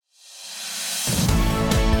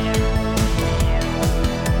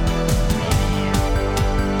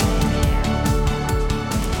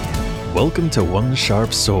Welcome to One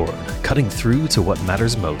Sharp Sword, cutting through to what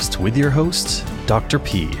matters most with your host, Dr.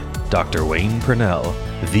 P, Dr. Wayne Purnell,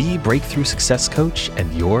 the breakthrough success coach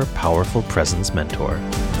and your powerful presence mentor.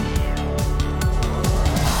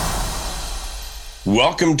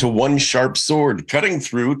 Welcome to One Sharp Sword, cutting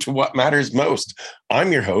through to what matters most.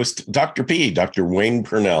 I'm your host, Dr. P, Dr. Wayne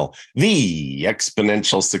Purnell, the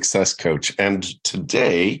exponential success coach. And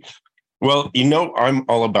today, I'm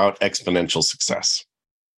all about exponential success.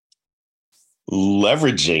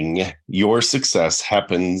 Leveraging your success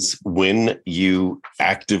happens when you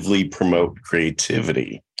actively promote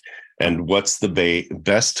creativity. And what's the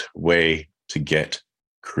best way to get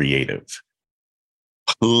creative?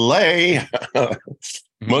 Play.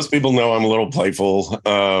 Most people know I'm a little playful,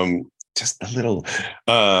 just a little.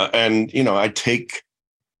 I take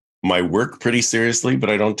my work pretty seriously, but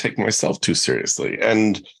I don't take myself too seriously.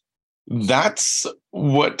 And that's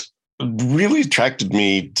what really attracted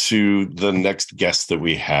me to the next guest that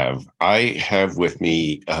we have. I have with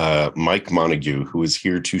me Mike Montague, who is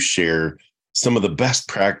here to share some of the best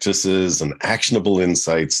practices and actionable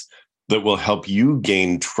insights that will help you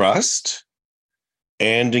gain trust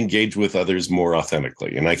and engage with others more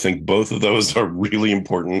authentically. And I think both of those are really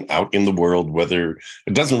important out in the world, whether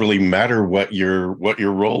it doesn't really matter what your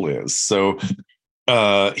role is. So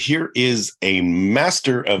here is a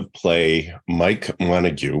master of play, Mike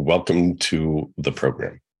Montague. Welcome to the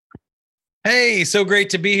program. Hey, so great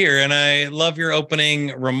to be here. And I love your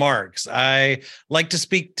opening remarks. I like to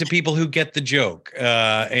speak to people who get the joke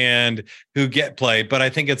and who get play. But I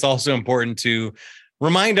think it's also important to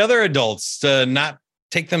remind other adults to not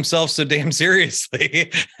take themselves so damn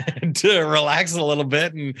seriously, to relax a little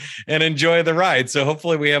bit and enjoy the ride. So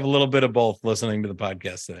hopefully we have a little bit of both listening to the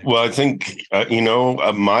podcast today. Well, I think,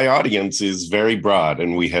 my audience is very broad,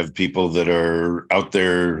 and we have people that are out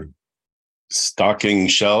there stocking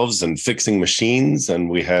shelves and fixing machines. And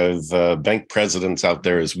we have bank presidents out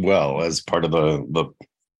there as well as part of the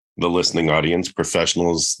listening audience,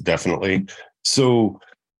 professionals, definitely. So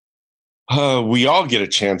we all get a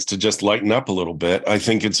chance to just lighten up a little bit. I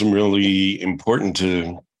think it's really important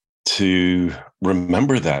to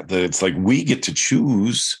remember that it's like we get to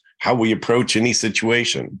choose how we approach any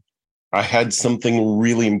situation. I had something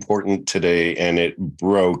really important today and it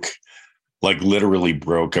broke, like literally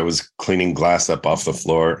broke. I was cleaning glass up off the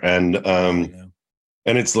floor and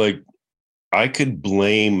it's like, I could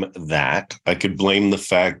blame that. I could blame the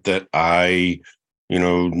fact that I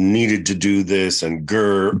needed to do this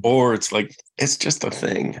or it's like, it's just a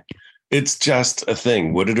thing. It's just a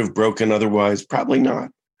thing. Would it have broken otherwise? Probably not.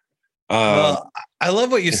 Well, I love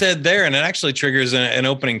what you said there. And it actually triggers an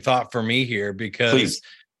opening thought for me here because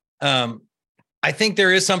I think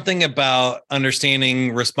there is something about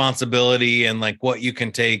understanding responsibility and like what you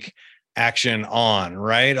can take action on,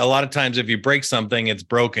 right? A lot of times if you break something, it's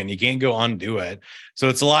broken. You can't go undo it. So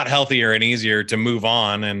it's a lot healthier and easier to move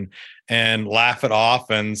on and laugh it off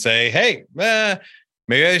and say, hey,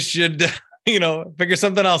 maybe I should, figure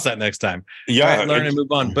something else out next time. Yeah. Right? Learn and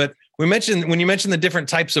move on. But when you mentioned the different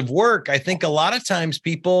types of work, I think a lot of times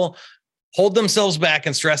people hold themselves back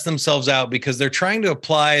and stress themselves out because they're trying to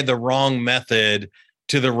apply the wrong method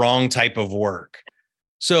to the wrong type of work.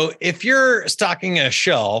 So if you're stocking a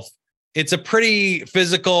shelf, it's a pretty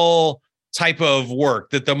physical type of work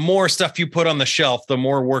that the more stuff you put on the shelf, the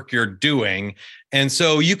more work you're doing. And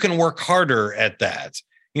so you can work harder at that.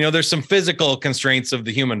 There's some physical constraints of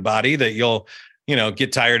the human body that you'll,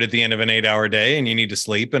 get tired at the end of an 8-hour day and you need to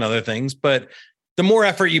sleep and other things. But the more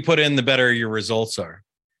effort you put in, the better your results are.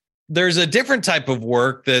 There's a different type of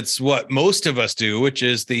work that's what most of us do, which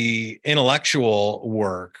is the intellectual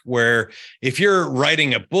work, where if you're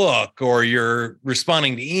writing a book or you're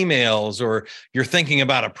responding to emails or you're thinking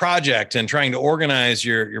about a project and trying to organize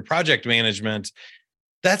your project management,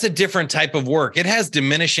 that's a different type of work. It has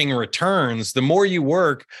diminishing returns. The more you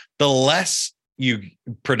work, the less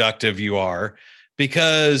productive you are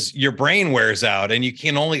because your brain wears out and you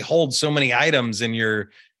can only hold so many items in your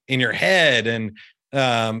head. And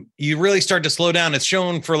you really start to slow down. It's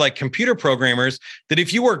shown for like computer programmers that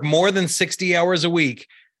if you work more than 60 hours a week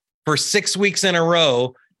for 6 weeks in a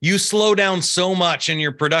row, you slow down so much in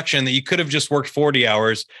your production that you could have just worked 40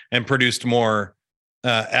 hours and produced more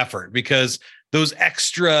effort because those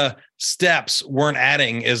extra steps weren't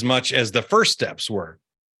adding as much as the first steps were.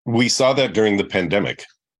 We saw that during the pandemic.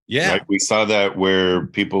 Yeah. Right? We saw that where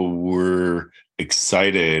people were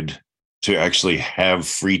excited to actually have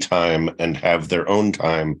free time and have their own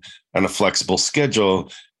time and a flexible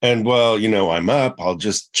schedule. And I'm up, I'll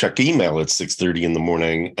just check email at 6:30 in the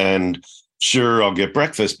morning. And sure, I'll get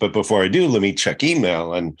breakfast, but before I do, let me check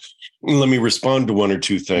email and let me respond to one or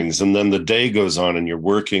two things. And then the day goes on and you're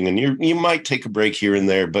working and you might take a break here and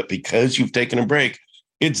there, but because you've taken a break,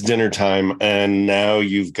 it's dinner time. And now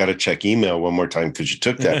you've got to check email one more time because you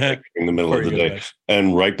took that break in the middle of the day.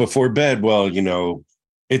 And right before bed, well,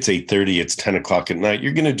 it's 8:30, it's 10 o'clock at night.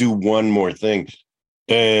 You're going to do one more thing.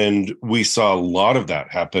 And we saw a lot of that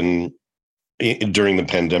happen during the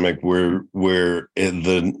pandemic where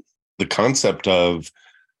the concept of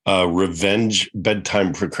revenge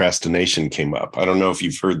bedtime procrastination came up. I don't know if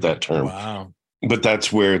you've heard that term. Wow. But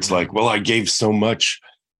that's where it's like, well, I gave so much.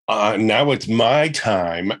 Now it's my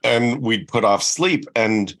time. And we'd put off sleep.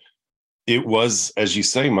 And it was, as you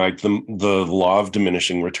say, Mike, the law of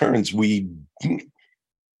diminishing returns. We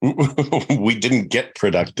didn't get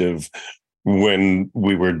productive when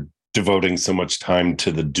we were devoting so much time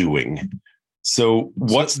to the doing. So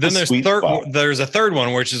what's then there's a third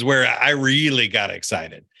one, which is where I really got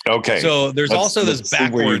excited. Okay. So there's also this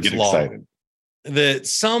backwards law excited. That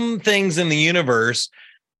some things in the universe,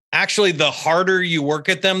 actually, the harder you work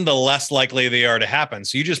at them, the less likely they are to happen.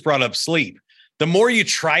 So you just brought up sleep. The more you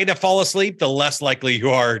try to fall asleep, the less likely you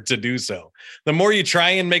are to do so. The more you try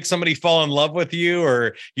and make somebody fall in love with you,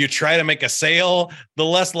 or you try to make a sale, the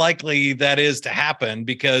less likely that is to happen,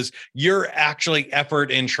 because your actually effort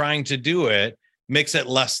in trying to do it makes it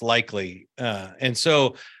less likely. And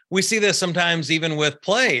so we see this sometimes even with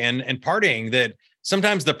play and partying, that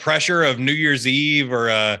sometimes the pressure of New Year's Eve or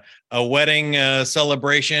a wedding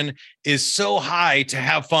celebration is so high to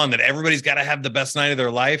have fun that everybody's got to have the best night of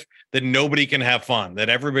their life, that nobody can have fun, that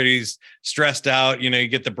everybody's stressed out. You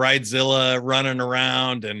get the bridezilla running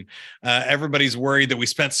around and everybody's worried that we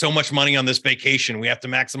spent so much money on this vacation. We have to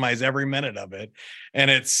maximize every minute of it. And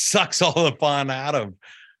it sucks all the fun out of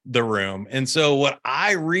the room. And so what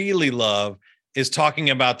I really love is talking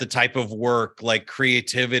about the type of work like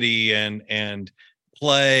creativity and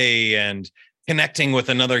play and connecting with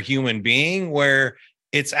another human being, where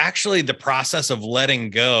it's actually the process of letting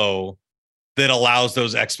go that allows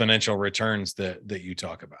those exponential returns that you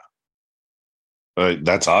talk about.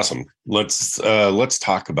 That's awesome. Let's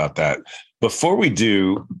talk about that. Before we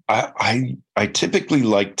do, I typically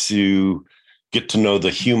like to get to know the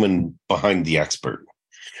human behind the expert.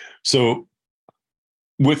 So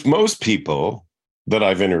with most people that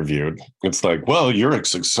I've interviewed, it's like, well, you're a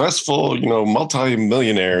successful,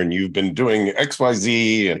 multi-millionaire and you've been doing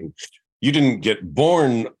XYZ and you didn't get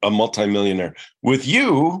born a multi-millionaire. With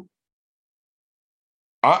you,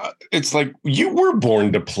 it's like you were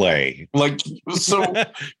born to play.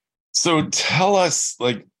 So tell us,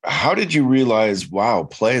 like, how did you realize, wow,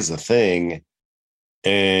 play is a thing?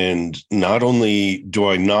 And not only do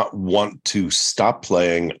I not want to stop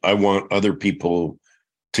playing, I want other people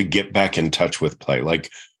to get back in touch with play. Like,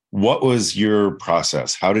 what was your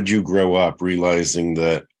process? How did you grow up realizing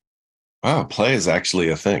that, wow, play is actually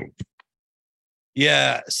a thing?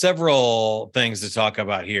 Yeah, several things to talk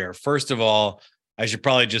about here. First of all, I should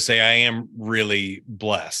probably just say I am really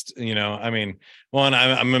blessed. One,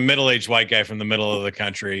 I'm a middle-aged white guy from the middle of the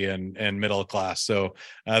country and middle class. So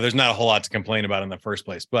there's not a whole lot to complain about in the first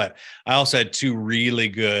place. But I also had two really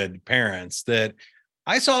good parents that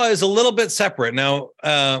I saw as a little bit separate. Now,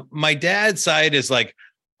 my dad's side is like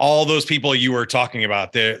all those people you were talking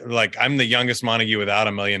about. They're like, I'm the youngest Montague without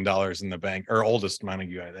 $1 million in the bank, or oldest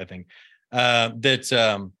Montague, I think.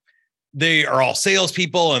 They are all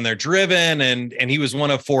salespeople and they're driven, and he was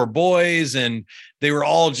one of four boys, and they were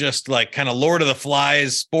all just like kind of Lord of the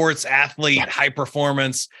Flies, sports athlete, high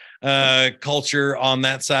performance culture on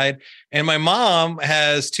that side. And my mom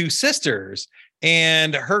has two sisters,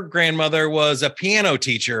 and her grandmother was a piano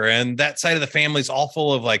teacher, and that side of the family is all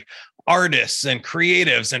full of like artists and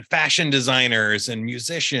creatives and fashion designers and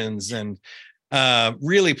musicians and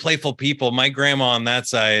really playful people. My grandma on that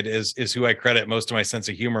side is who I credit most of my sense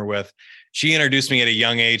of humor with. She introduced me at a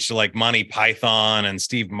young age to like Monty Python and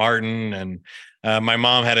Steve Martin. And my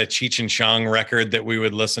mom had a Cheech and Chong record that we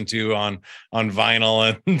would listen to on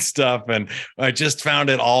vinyl and stuff. And I just found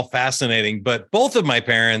it all fascinating. But both of my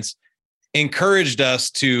parents encouraged us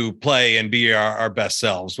to play and be our best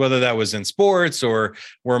selves, whether that was in sports or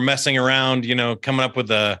we're messing around, coming up with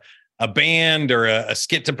a band or a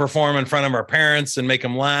skit to perform in front of our parents and make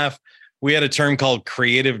them laugh. We had a term called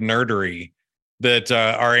creative nerdery that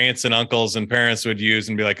our aunts and uncles and parents would use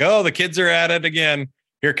and be like, oh, the kids are at it again.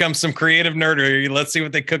 Here comes some creative nerdery. Let's see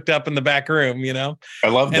what they cooked up in the back room, I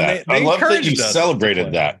love that. I love that you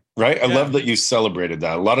celebrated that, right? I love that you celebrated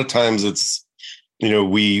that. A lot of times it's,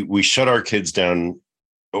 we shut our kids down,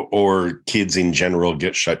 or kids in general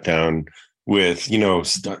get shut down with,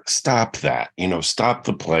 stop that, stop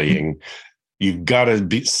the playing. you've got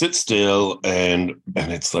to sit still, and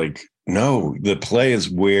it's like, no, the play is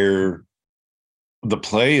where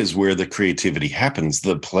the creativity happens.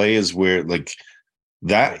 The play is where, like,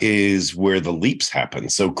 that is where the leaps happen.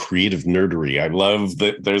 So creative nerdery. I love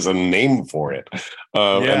that there's a name for it.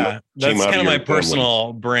 That's kind of my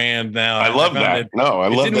personal brand now. I love that. It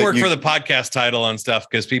didn't work for the podcast title and stuff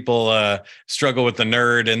because people struggle with the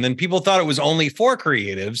nerd. And then people thought it was only for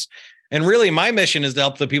creatives. And really, my mission is to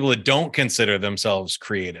help the people that don't consider themselves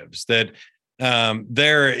creatives, that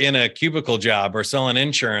they're in a cubicle job or selling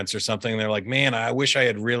insurance or something. They're like, man, I wish I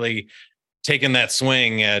had really taken that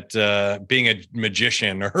swing at being a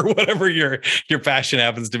magician or whatever your passion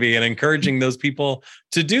happens to be, and encouraging those people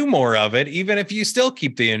to do more of it, even if you still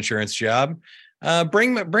keep the insurance job.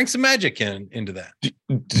 Bring some magic into that.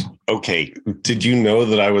 Okay. Did you know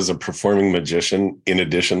that I was a performing magician in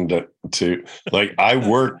addition to like I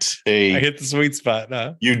worked I hit the sweet spot.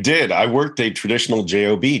 Huh? You did. I worked a traditional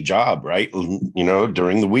JOB job, right?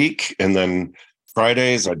 During the week, and then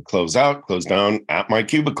Fridays I'd close down at my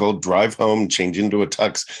cubicle, drive home, change into a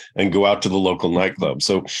tux, and go out to the local nightclub.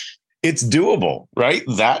 So it's doable, right?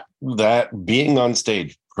 That being on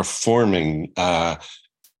stage, performing,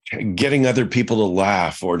 getting other people to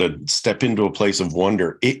laugh or to step into a place of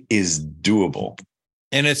wonder, it is doable.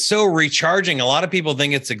 And it's so recharging. A lot of people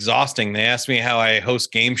think it's exhausting. They ask me how I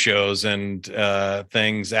host game shows and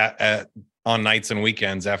things on nights and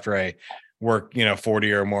weekends after I work,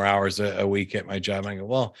 40 or more hours a week at my job. And I go,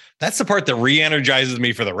 well, that's the part that re-energizes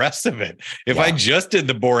me for the rest of it. If I just did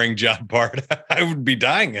the boring job part, I would be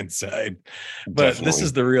dying inside. But Definitely. This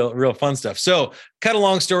is the real fun stuff. So cut a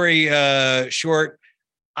long story short,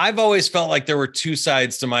 I've always felt like there were two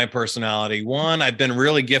sides to my personality. One, I've been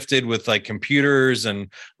really gifted with like computers and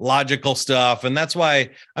logical stuff. And that's why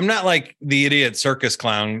I'm not like the idiot circus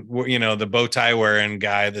clown, the bow tie wearing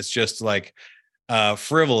guy that's just like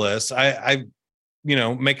frivolous. I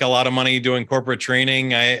make a lot of money doing corporate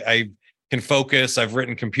training. I can focus. I've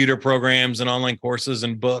written computer programs and online courses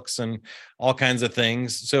and books and all kinds of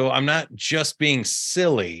things. So I'm not just being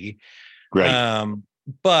silly. Right.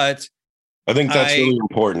 But I think that's really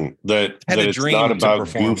important that it's not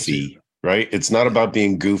about goofy, right? It's not about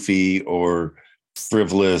being goofy or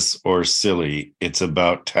frivolous or silly. It's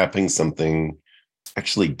about tapping something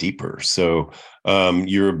actually deeper. So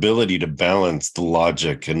your ability to balance the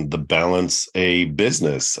logic and the balance a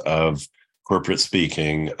business of corporate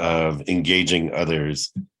speaking, of engaging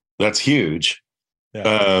others, that's huge.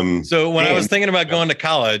 Yeah. So when I was thinking about going to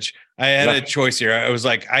college, I had a choice here. I was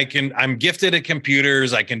like, I'm gifted at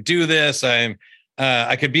computers. I can do this. I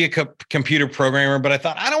could be a computer programmer, but I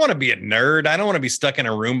thought, I don't want to be a nerd. I don't want to be stuck in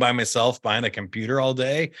a room by myself behind a computer all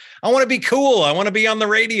day. I want to be cool. I want to be on the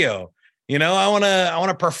radio. I want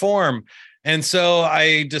to perform. And so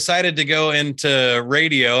I decided to go into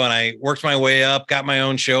radio, and I worked my way up, got my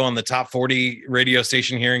own show on the top 40 radio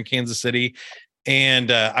station here in Kansas City. And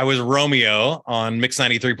I was Romeo on Mix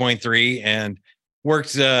 93.3 and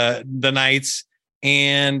worked the nights.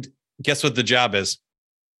 And guess what the job is?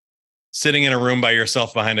 Sitting in a room by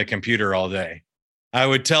yourself behind a computer all day. I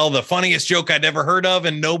would tell the funniest joke I'd ever heard of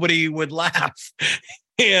and nobody would laugh.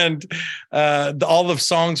 And all the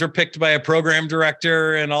songs were picked by a program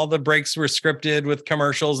director, and all the breaks were scripted with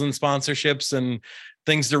commercials and sponsorships and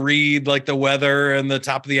things to read, like the weather and the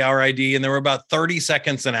top of the hour ID. And there were about 30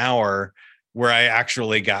 seconds an hour where I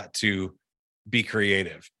actually got to be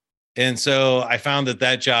creative. And so I found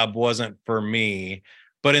that job wasn't for me.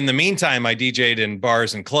 But in the meantime, I DJ'd in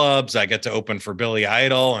bars and clubs. I got to open for Billy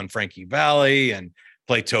Idol and Frankie Valli and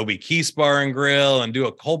play Toby Keith's Bar and Grill and do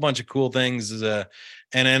a whole bunch of cool things as an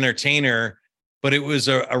entertainer. But it was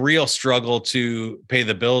a real struggle to pay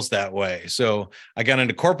the bills that way. So I got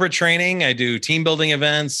into corporate training. I do team building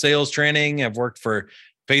events, sales training. I've worked for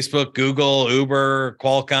Facebook, Google, Uber,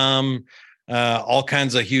 Qualcomm, all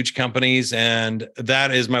kinds of huge companies. And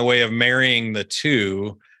that is my way of marrying the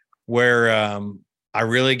two, where I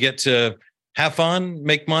really get to have fun,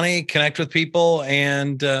 make money, connect with people,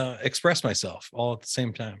 and express myself all at the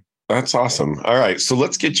same time. That's awesome. All right. So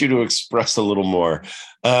let's get you to express a little more.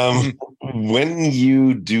 When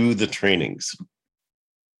you do the trainings,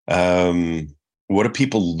 what are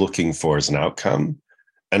people looking for as an outcome?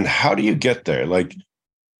 And how do you get there? Like,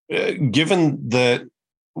 given that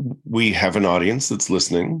we have an audience that's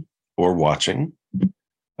listening or watching,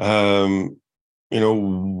 why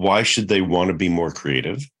should they want to be more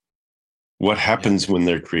creative? What happens when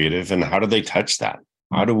they're creative, and how do they touch that?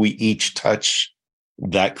 How do we each touch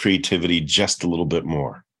that creativity just a little bit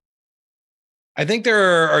more? I think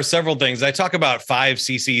there are several things. I talk about 5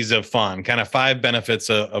 cc's of fun, kind of 5 benefits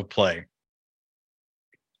of play.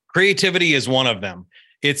 Creativity is one of them.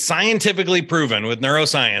 It's scientifically proven with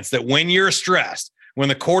neuroscience that when you're stressed, when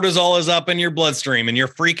the cortisol is up in your bloodstream and you're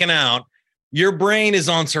freaking out, your brain is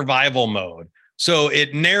on survival mode. So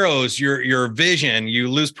it narrows your vision, you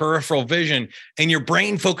lose peripheral vision, and your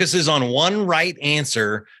brain focuses on one right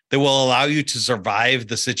answer that will allow you to survive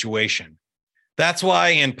the situation. That's why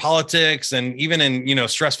in politics and even in,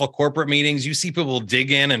 stressful corporate meetings, you see people dig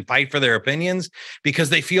in and fight for their opinions because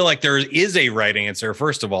they feel like there is a right answer,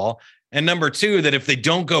 first of all. And number two, that if they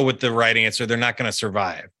don't go with the right answer, they're not going to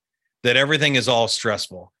survive, that everything is all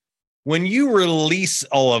stressful. When you release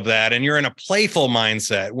all of that and you're in a playful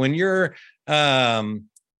mindset, when you're,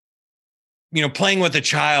 playing with a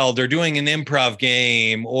child or doing an improv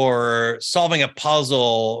game or solving a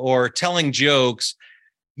puzzle or telling jokes,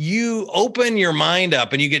 you open your mind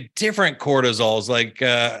up and you get different cortisols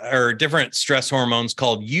or different stress hormones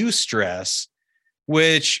called eustress,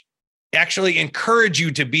 which actually encourage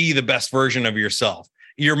you to be the best version of yourself.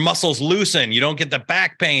 Your muscles loosen. You don't get the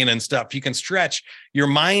back pain and stuff. You can stretch. Your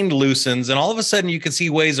mind loosens. And all of a sudden you can see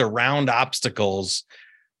ways around obstacles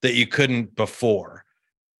that you couldn't before.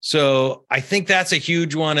 So I think that's a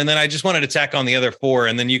huge one. And then I just wanted to tack on the other four,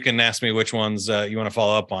 and then you can ask me which ones you want to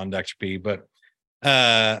follow up on, Dr. P. But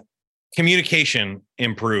communication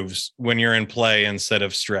improves when you're in play instead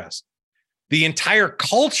of stress. The entire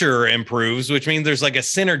culture improves, which means there's like a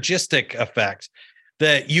synergistic effect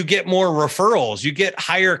that you get more referrals, you get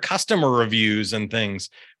higher customer reviews and things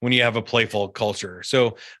when you have a playful culture.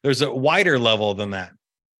 So there's a wider level than that.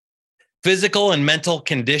 Physical and mental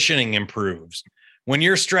conditioning improves. When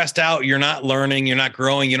you're stressed out, you're not learning, you're not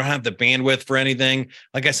growing, you don't have the bandwidth for anything.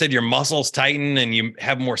 Like I said, your muscles tighten and you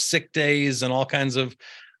have more sick days and all kinds of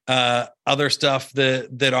other stuff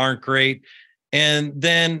that aren't great. And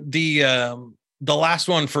then the last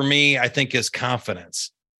one for me, I think, is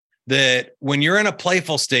confidence. That when you're in a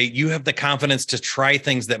playful state, you have the confidence to try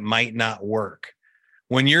things that might not work.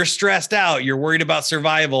 When you're stressed out, you're worried about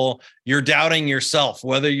survival, you're doubting yourself,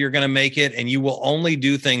 whether you're going to make it, and you will only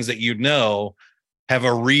do things that have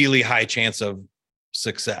a really high chance of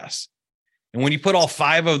success. And when you put all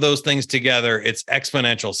five of those things together, it's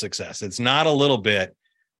exponential success. It's not a little bit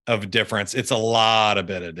of difference. It's a lot of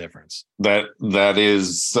bit of difference. That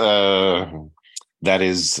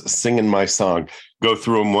is singing my song. Go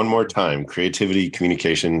through them one more time. Creativity,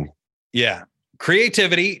 communication. Yeah.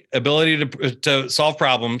 Creativity, ability to solve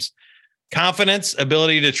problems, confidence,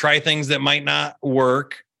 ability to try things that might not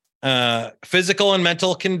work, physical and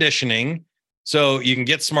mental conditioning. So you can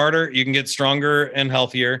get smarter, you can get stronger and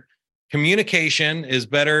healthier. Communication is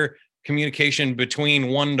better communication between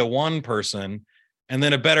one-to-one person, and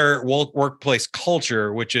then a better workplace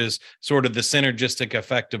culture, which is sort of the synergistic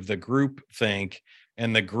effect of the group think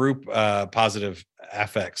and the group positive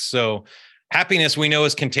affects. So happiness, we know,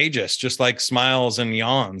 is contagious, just like smiles and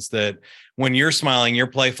yawns, that when you're smiling, you're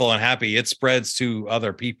playful and happy, it spreads to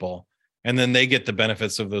other people. And then they get the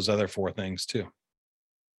benefits of those other four things too.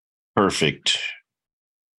 Perfect.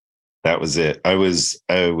 That was it. I was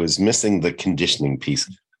missing the conditioning piece.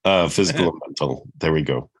 Physical and mental. There we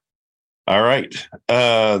go. All right.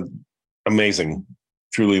 Amazing.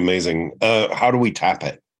 Truly amazing. How do we tap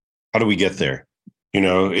it? How do we get there?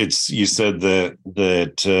 You said that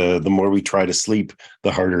the more we try to sleep,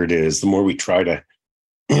 the harder it is. The more we try to,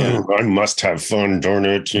 I must have fun, darn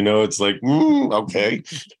it. It's like, okay.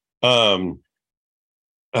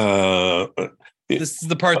 This is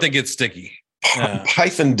the part that gets sticky.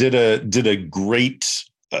 Python did a great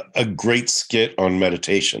skit on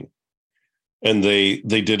meditation, and they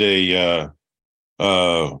did a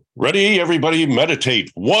ready, everybody,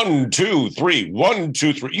 meditate. 1, 2, 3. 1,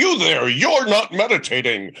 2, 3. You there? You're not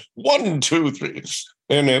meditating. 1, 2, 3.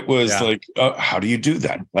 And it was like, how do you do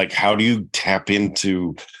that? Like, how do you tap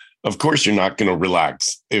into? Of course, you're not going to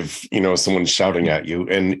relax if someone's shouting at you.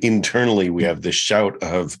 And internally, we have this shout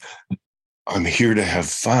of, "I'm here to have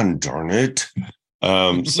fun, darn it."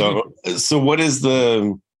 So what is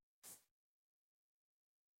the?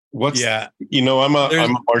 I'm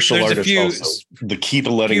a martial artist also. The key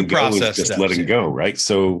to letting go is just steps, letting go, right?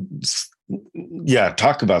 So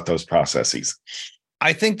talk about those processes.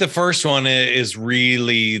 I think the first one is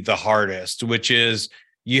really the hardest, which is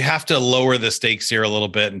you have to lower the stakes here a little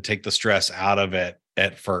bit and take the stress out of it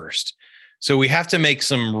at first. So we have to make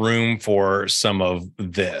some room for some of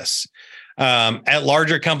this. At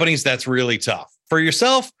larger companies, that's really tough. For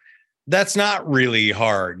yourself, that's not really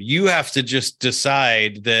hard. You have to just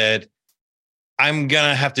decide that I'm going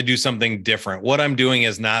to have to do something different. What I'm doing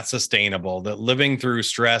is not sustainable, that living through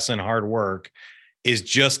stress and hard work is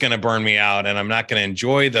just going to burn me out, and I'm not going to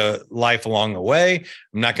enjoy the life along the way.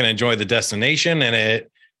 I'm not going to enjoy the destination, and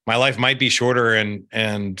my life might be shorter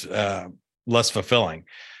and less fulfilling.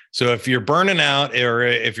 So if you're burning out, or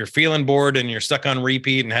if you're feeling bored and you're stuck on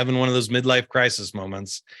repeat and having one of those midlife crisis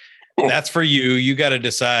moments, that's for you. You got to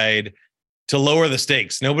decide to lower the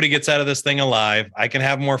stakes. Nobody gets out of this thing alive. I can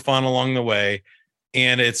have more fun along the way,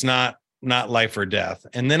 and it's not life or death.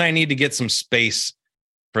 And then I need to get some space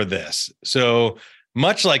for this. So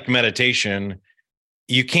much like meditation,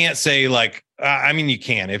 you can't say like, I mean, you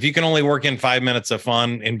can. If you can only work in 5 minutes of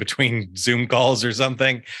fun in between Zoom calls or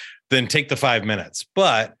something, then take the 5 minutes.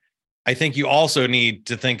 But I think you also need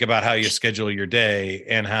to think about how you schedule your day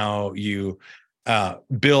and how you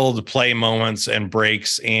build play moments and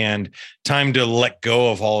breaks and time to let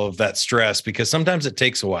go of all of that stress, because sometimes it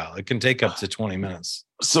takes a while. It can take up to 20 minutes.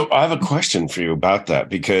 So I have a question for you about that,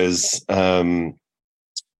 because I'm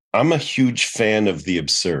a huge fan of the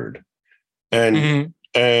absurd, and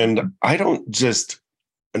I don't just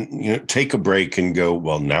take a break and go,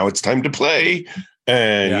 well, now it's time to play,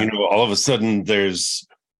 and all of a sudden there's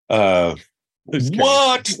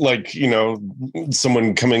what, like,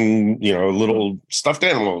 someone coming, a little stuffed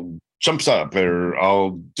animal jumps up, or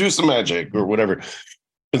I'll do some magic or whatever.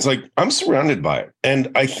 It's like, I'm surrounded by it,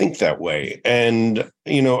 and I think that way. And,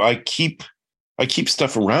 I keep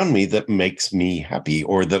stuff around me that makes me happy,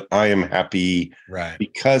 or that I am happy, right,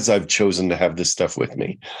 because I've chosen to have this stuff with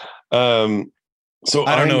me. So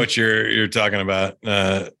I don't know what you're talking about.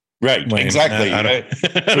 Right, Wayne. Exactly. I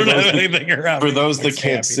don't know anything around. For those that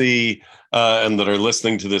can't see and that are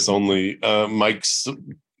listening to this only, Mike's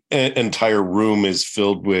entire room is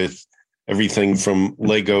filled with everything from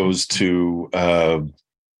Legos to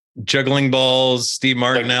juggling balls, Steve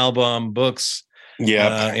Martin album, books.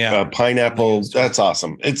 Pineapple. That's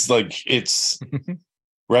awesome. It's like, it's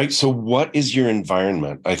right. So what is your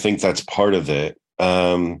environment? I think that's part of it.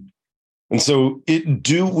 And so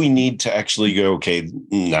do we need to actually go, okay,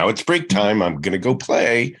 now it's break time, I'm going to go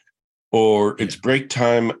play, or it's break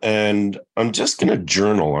time and I'm just going to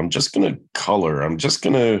journal, I'm just going to color, I'm just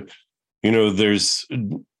going to,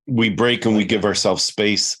 we break and we give ourselves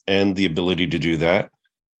space and the ability to do that.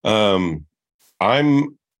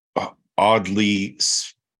 I'm oddly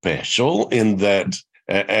special in that,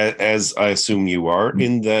 as I assume you are,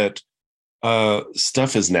 in that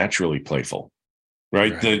stuff is naturally playful.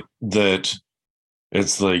 Right. That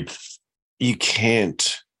it's like, you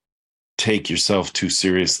can't take yourself too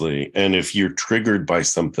seriously. And if you're triggered by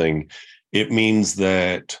something, it means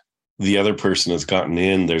that the other person has gotten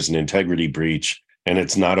in, there's an integrity breach, and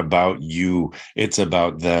it's not about you, it's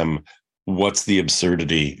about them. What's the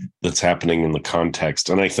absurdity that's happening in the context?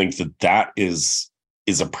 And I think that is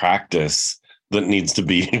a practice that needs to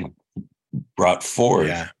be brought forward.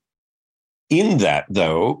 Yeah. In that,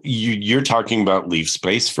 though, you're talking about leave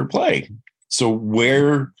space for play. So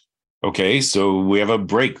so we have a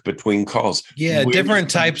break between calls. Yeah, different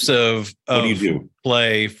types of what do you do?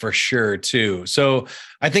 Play for sure, too. So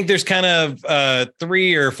I think there's kind of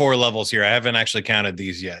 3 or 4 levels here. I haven't actually counted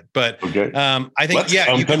these yet, but okay. I think, you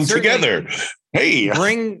can come together. Hey,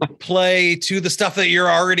 bring play to the stuff that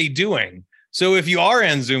you're already doing. So if you are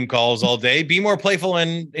in Zoom calls all day, be more playful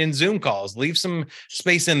in Zoom calls. Leave some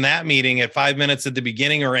space in that meeting at 5 minutes at the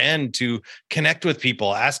beginning or end to connect with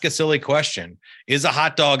people. Ask a silly question. Is a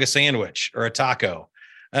hot dog a sandwich or a taco?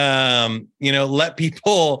 Let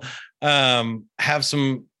people have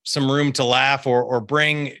some room to laugh or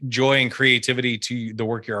bring joy and creativity to the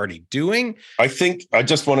work you're already doing. I think I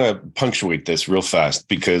just want to punctuate this real fast,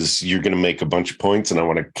 because you're going to make a bunch of points and I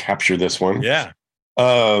want to capture this one. Yeah.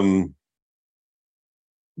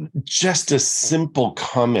 Just a simple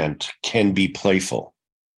comment can be playful.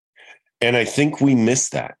 And I think we miss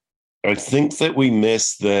that. I think that we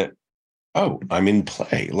miss that, oh, I'm in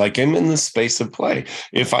play. Like, I'm in the space of play.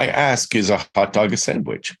 If I ask, is a hot dog a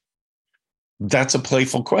sandwich? That's a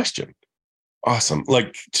playful question. Awesome.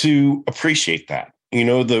 Like, to appreciate that,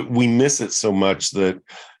 that we miss it so much that,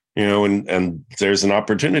 and there's an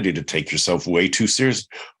opportunity to take yourself way too serious.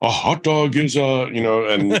 A hot dog is and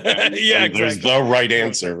yeah, and there's the right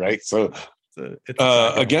answer, right? So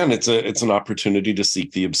again, it's an opportunity to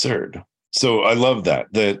seek the absurd. So I love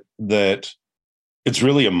that it's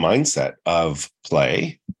really a mindset of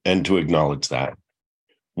play, and to acknowledge that.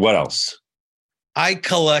 What else? I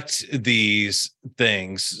collect these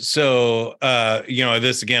things. So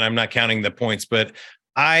this, again, I'm not counting the points, but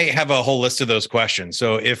I have a whole list of those questions.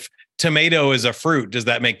 So if tomato is a fruit, does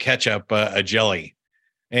that make ketchup a jelly?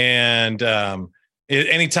 And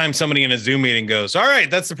anytime somebody in a Zoom meeting goes, all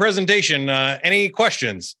right, that's the presentation. Any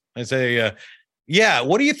questions? I say, yeah.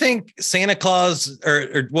 What do you think Santa Claus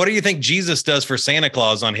or what do you think Jesus does for Santa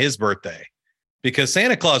Claus on his birthday? because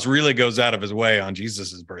Santa Claus really goes out of his way on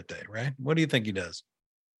Jesus's birthday, right? What do you think he does?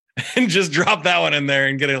 And just drop that one in there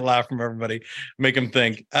and get a laugh from everybody, make them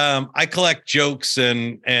think. I collect jokes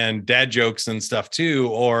and dad jokes and stuff too,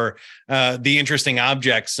 or the interesting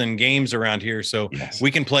objects and games around here. So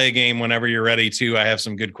we can play a game whenever you're ready to. I have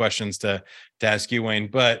some good questions to ask you, Wayne,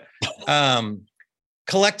 but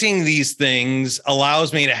collecting these things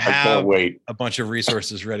allows me to have a bunch of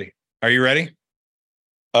resources ready. Are you ready?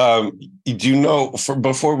 Do you know,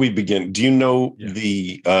 before we begin, do you know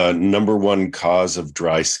the number one cause of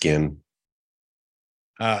dry skin?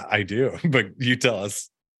 I do, but you tell us.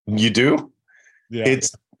 You do? Yeah.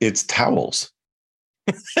 It's towels.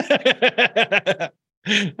 I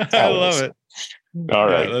love it. All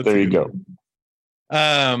right, there you go.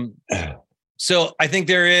 So I think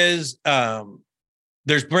there's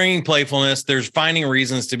bringing playfulness. There's finding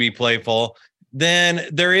reasons to be playful. Then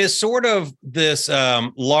there is sort of this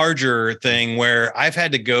larger thing where I've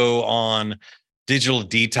had to go on digital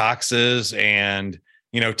detoxes and,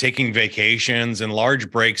 taking vacations and large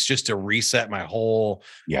breaks just to reset my whole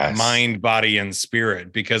mind, body, and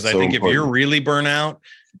spirit. Because I think if you're really burnt out,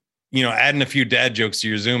 adding a few dad jokes to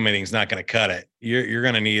your Zoom meeting is not going to cut it. You're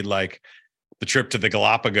going to need like the trip to the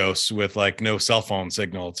Galapagos with like no cell phone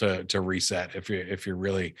signal to reset if you're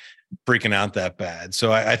really freaking out that bad.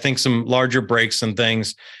 So I think some larger breaks and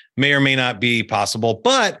things may or may not be possible,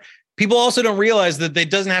 but people also don't realize that it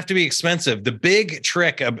doesn't have to be expensive. The big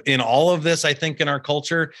trick in all of this, I think, in our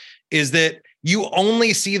culture is that you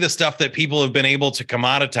only see the stuff that people have been able to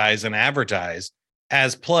commoditize and advertise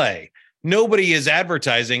as play. Nobody is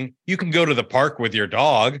advertising. You can go to the park with your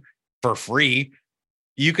dog for free.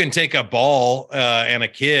 You can take a ball and a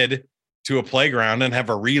kid to a playground and have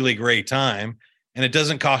a really great time. And it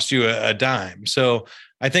doesn't cost you a dime. So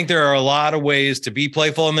I think there are a lot of ways to be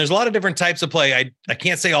playful. And there's a lot of different types of play. I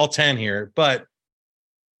can't say all 10 here, but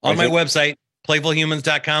on my website,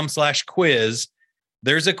 playfulhumans.com/quiz,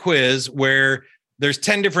 there's a quiz where there's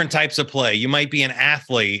 10 different types of play. You might be an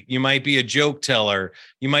athlete. You might be a joke teller.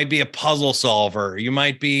 You might be a puzzle solver. You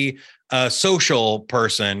might be a social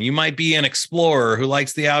person. You might be an explorer who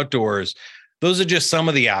likes the outdoors. Those are just some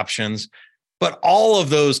of the options. But all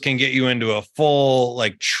of those can get you into a full,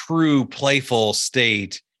 like true playful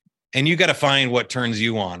state. And you got to find what turns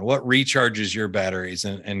you on, what recharges your batteries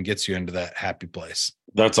and gets you into that happy place.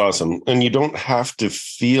 That's awesome. And you don't have to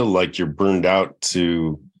feel like you're burned out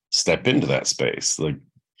to step into that space. Like,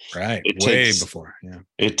 right. Before. Yeah.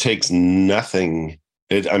 It takes nothing.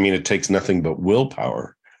 It takes nothing but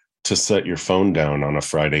willpower to set your phone down on a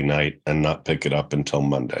Friday night and not pick it up until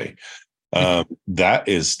Monday. That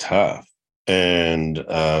is tough. And,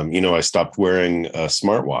 I stopped wearing a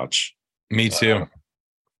smartwatch. Me too.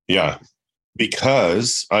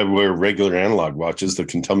 Because I wear regular analog watches that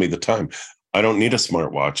can tell me the time. I don't need a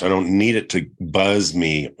smartwatch. I don't need it to buzz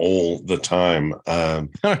me all the time. I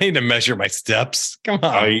don't need to measure my steps. Come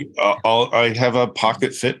on. I have a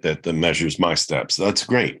pocket Fitbit that measures my steps. That's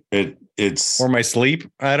great. It's or my sleep.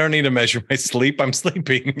 I don't need to measure my sleep. I'm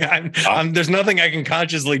sleeping. There's nothing I can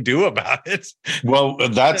consciously do about it. Well,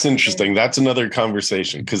 that's interesting. That's another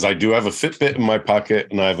conversation because I do have a Fitbit in my pocket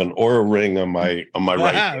and I have an Oura ring on my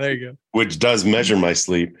right. There you go. Which does measure my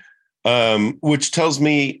sleep. Which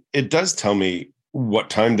does tell me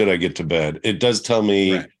what time did I get to bed. It does tell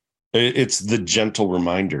me It's the gentle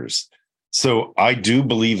reminders. So I do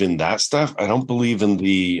believe in that stuff. I don't believe in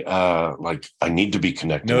the I need to be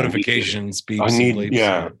connected. Notifications.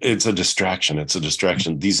 It's a distraction. It's a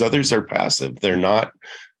distraction. These others are passive. They're not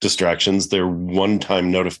distractions. They're one-time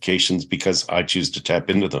notifications because I choose to tap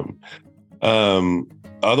into them.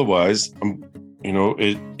 Otherwise,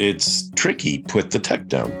 it's tricky. Put the tech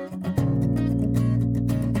down.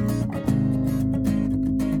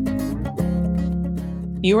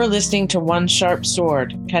 You are listening to One Sharp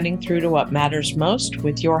Sword, cutting through to what matters most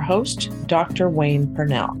with your host, Dr. Wayne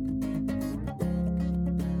Purnell.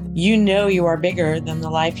 You know you are bigger than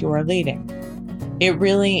the life you are leading. It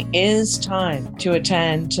really is time to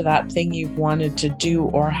attend to that thing you've wanted to do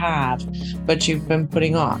or have, but you've been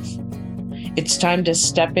putting off. It's time to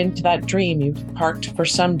step into that dream you've parked for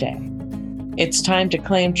someday. It's time to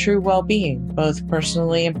claim true well-being, both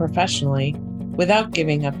personally and professionally, without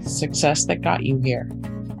giving up the success that got you here.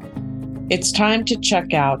 It's time to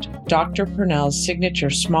check out Dr. Purnell's signature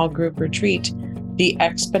small group retreat, the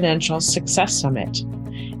Exponential Success Summit.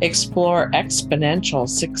 Explore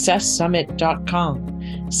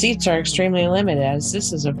exponentialsuccesssummit.com. Seats are extremely limited as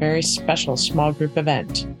this is a very special small group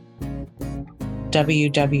event.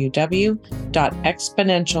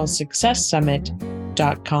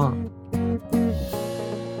 www.exponentialsuccesssummit.com.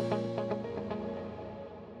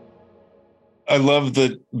 I love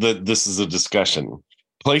that this is a discussion.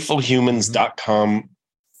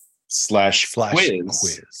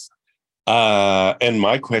 Playfulhumans.com/quiz. And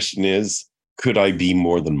my question is, could I be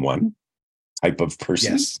more than one type of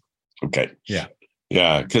person? Yes. Okay. Yeah.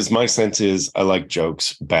 Yeah. Because my sense is I like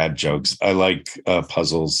jokes, bad jokes. I like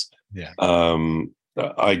puzzles. Yeah.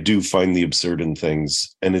 I do find the absurd in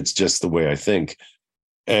things, and it's just the way I think.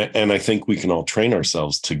 And I think we can all train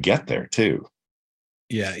ourselves to get there too.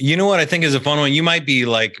 Yeah. You know what I think is a fun one? You might be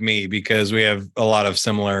like me because we have a lot of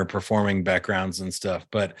similar performing backgrounds and stuff,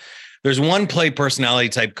 but there's one play personality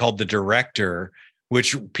type called the director,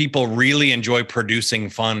 which people really enjoy producing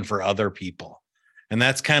fun for other people. And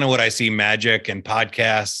that's kind of what I see magic and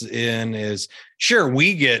podcasts in is, sure,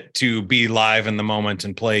 we get to be live in the moment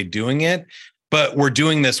and play doing it, but we're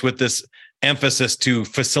doing this with this emphasis to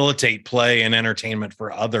facilitate play and entertainment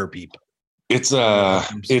for other people.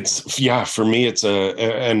 For me,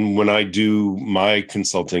 and when I do my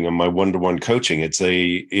consulting and my one-to-one coaching, it's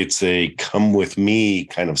a come with me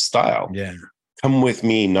kind of style. Yeah. Come with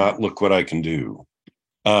me, not look what I can do.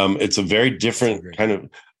 It's a very different kind of,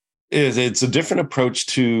 it's a different approach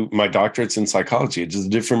to my doctorate's in psychology. It's a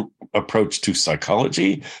different approach to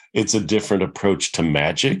psychology. It's a different approach to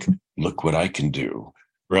magic. Look what I can do.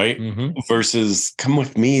 Right. Mm-hmm. Versus come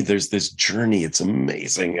with me. There's this journey. It's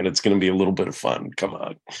amazing. And it's going to be a little bit of fun. Come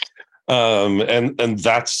on. And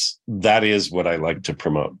that is what I like to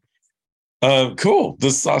promote. Cool.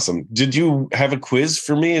 This is awesome. Did you have a quiz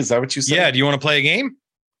for me? Is that what you said? Yeah. Do you want to play a game?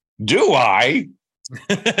 Do I?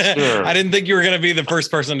 Sure. I didn't think you were going to be the first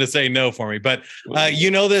person to say no for me, but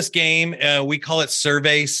this game, we call it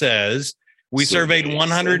Survey Says. We surveyed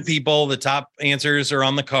 100 people. The top answers are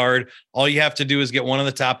on the card. All you have to do is get one of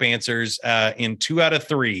the top answers in 2 out of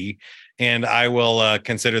 3, and I will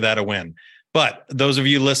consider that a win. But those of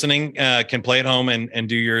you listening can play at home and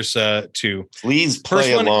do yours too. Please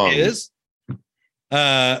play along.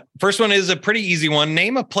 First one is a pretty easy one.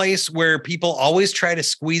 Name a place where people always try to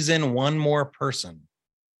squeeze in one more person.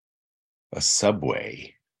 A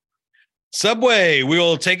subway. Subway, we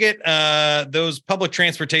will take it. Those public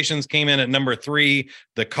transportations came in at number 3,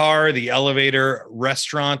 the car, the elevator,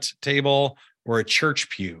 restaurant table, or a church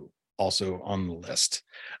pew, also on the list.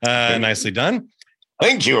 Nicely done.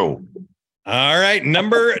 Thank you. All right.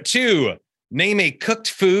 Number 2, name a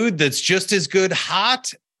cooked food that's just as good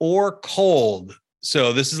hot or cold.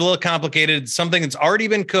 So this is a little complicated. Something that's already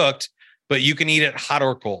been cooked, but you can eat it hot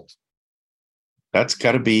or cold. That's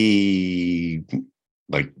got to be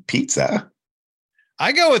like pizza.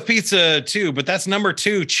 I go with pizza too, but that's number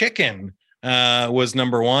 2. Chicken was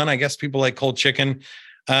number 1. I guess people like cold chicken.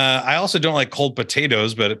 I also don't like cold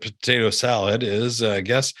potatoes, but a potato salad is, I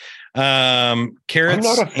guess. Carrots. I'm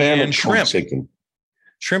not a fan of shrimp. Cold chicken.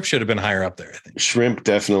 Shrimp should have been higher up there, I think. Shrimp,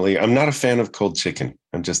 definitely. I'm not a fan of cold chicken.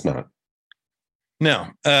 I'm just not. No,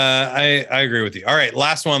 I agree with you. All right,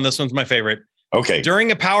 last one. This one's my favorite. Okay.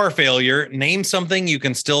 During a power failure, name something you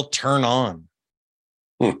can still turn on.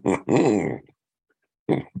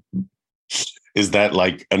 Is that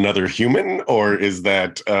like another human, or is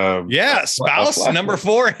that spouse? Number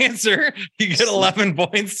 4 answer. You get 11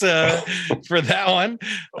 points for that one.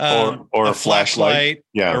 Or a flashlight.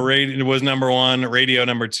 Yeah. A radio was number 1, radio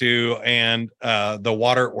number 2, and the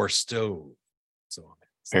water or stove. So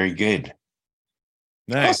very good.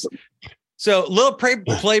 Nice. Awesome. So little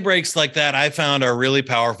play breaks like that I found are really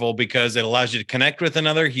powerful because it allows you to connect with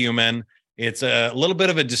another human. It's a little bit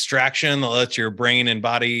of a distraction that lets your brain and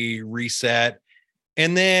body reset.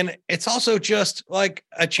 And then it's also just like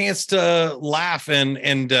a chance to laugh.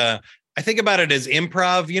 And I think about it as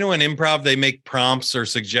improv. You know, in improv, they make prompts or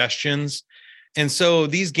suggestions. And so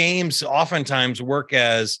these games oftentimes work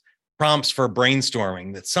as prompts for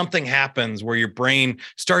brainstorming, that something happens where your brain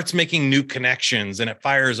starts making new connections and it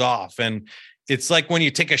fires off. And it's like when you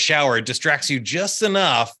take a shower, it distracts you just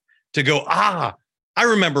enough to go, I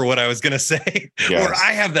remember what I was going to say, yes. Or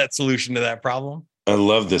I have that solution to that problem. I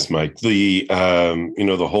love this, Mike. The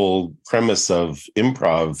whole premise of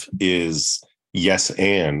improv is yes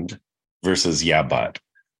and versus yeah but,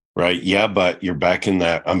 right? Yeah, but you're back in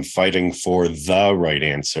that I'm fighting for the right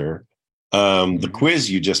answer. The quiz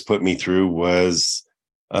you just put me through was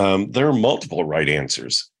there are multiple right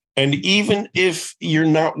answers. And even if you're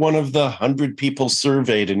not one of the 100 people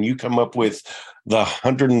surveyed and you come up with the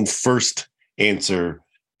 101st answer,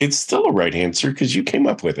 it's still a right answer because you came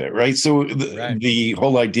up with it, right? So the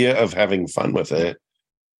whole idea of having fun with it,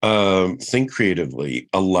 think creatively,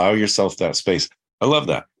 allow yourself that space. I love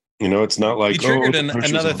that. You know, it's not like... You triggered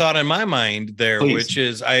another thought in my mind there, Please. Which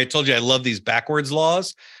is, I told you I love these backwards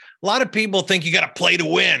laws. A lot of people think you got to play to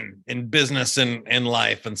win in business and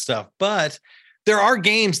life and stuff. But there are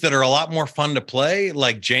games that are a lot more fun to play,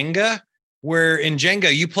 like Jenga, where in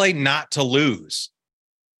Jenga you play not to lose,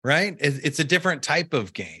 right? It's a different type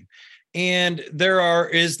of game. And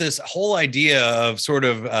is this whole idea of sort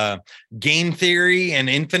of game theory and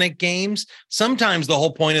infinite games. Sometimes the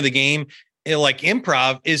whole point of the game, like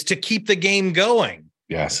improv, is to keep the game going.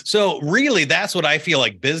 Yes. So really, that's what I feel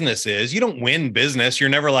like business is. You don't win business. You're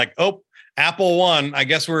never like, oh, Apple won. I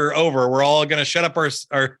guess we're over. We're all going to shut up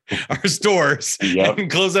our stores and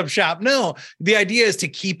close up shop. No, the idea is to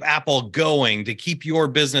keep Apple going, to keep your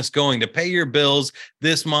business going, to pay your bills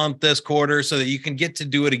this month, this quarter, so that you can get to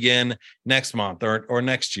do it again next month or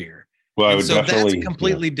next year. Well, so that's a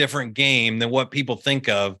completely different game than what people think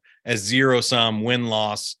of as zero sum win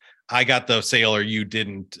loss. I got the sale or you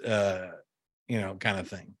didn't, kind of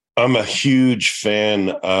thing. I'm a huge fan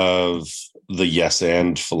of the yes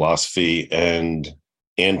and philosophy and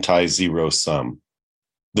anti-zero sum.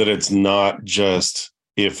 That it's not just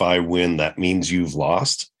if I win, that means you've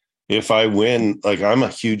lost. If I win, like I'm a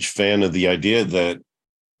huge fan of the idea that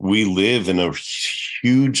we live in a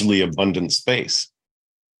hugely abundant space.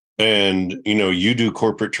 And, you do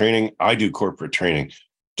corporate training, I do corporate training.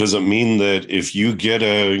 Does it mean that if you get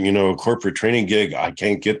a corporate training gig, I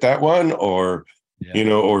can't get that one? Or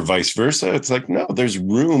or vice versa? It's like, no, there's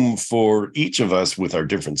room for each of us with our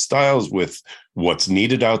different styles, with what's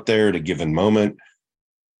needed out there at a given moment.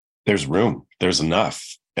 There's room. There's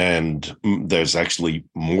enough. And there's actually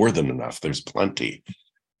more than enough. There's plenty.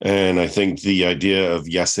 And I think the idea of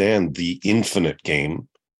yes and the infinite game,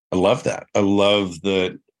 I love that. I love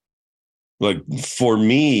that. Like for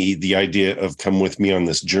me, the idea of come with me on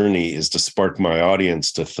this journey is to spark my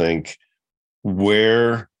audience to think,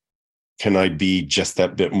 where can I be just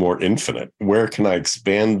that bit more infinite? Where can I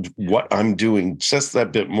expand what I'm doing just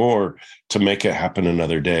that bit more to make it happen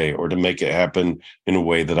another day, or to make it happen in a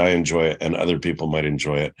way that I enjoy it and other people might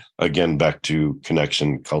enjoy it? Again, back to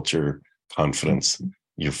connection, culture, confidence,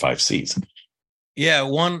 your 5 C's. Yeah.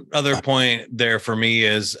 One other point there for me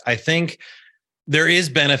is I think there is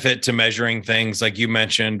benefit to measuring things like you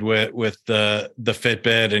mentioned with the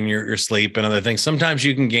Fitbit and your sleep and other things. Sometimes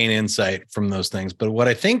you can gain insight from those things. But what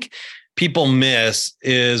I think people miss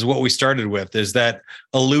is what we started with, is that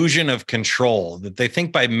illusion of control, that they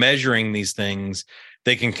think by measuring these things,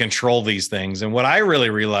 they can control these things. And what I really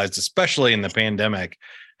realized, especially in the pandemic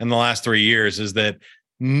in the last 3 years, is that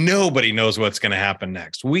nobody knows what's going to happen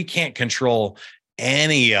next. We can't control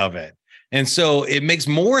any of it. And so it makes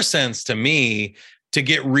more sense to me to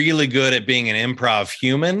get really good at being an improv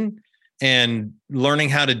human and learning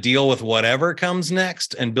how to deal with whatever comes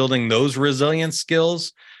next and building those resilience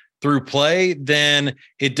skills through play than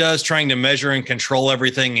it does trying to measure and control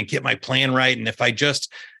everything and get my plan right. And if I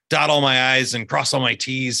just dot all my I's and cross all my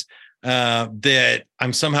T's, that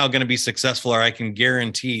I'm somehow going to be successful, or I can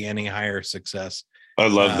guarantee any higher success. I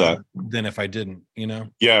love that. Than if I didn't,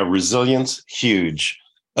 Yeah, resilience, huge.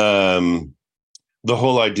 The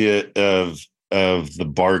whole idea of the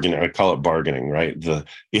bargaining, I call it bargaining, right?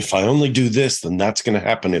 If I only do this, then that's going to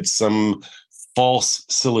happen. It's some false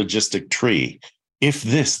syllogistic tree. If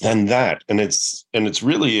this, then that. And it's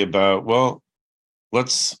really about, well,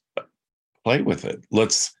 let's play with it.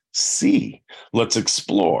 Let's see. Let's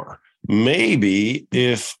explore. Maybe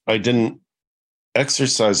if I didn't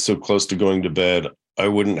exercise so close to going to bed, I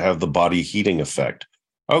wouldn't have the body heating effect.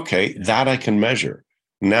 Okay, that I can measure.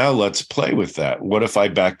 Now let's play with that. What if I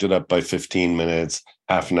backed it up by 15 minutes,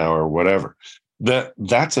 half an hour, whatever?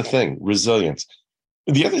 That's a thing, resilience.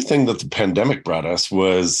 The other thing that the pandemic brought us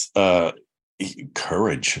was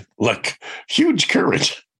courage, like huge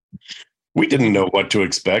courage. We didn't know what to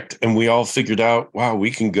expect. And we all figured out, wow,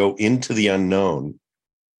 we can go into the unknown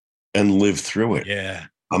and live through it. Yeah.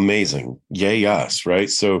 Amazing. Yay us, right?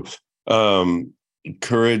 So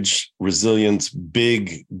courage, resilience,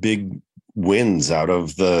 big wins out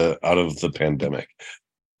of the pandemic.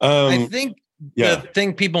 I think the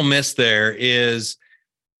thing people miss there is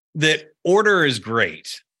that order is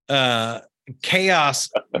great. Chaos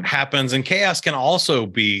happens, and chaos can also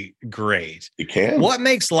be great. It can. What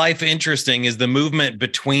makes life interesting is the movement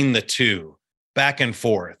between the two, back and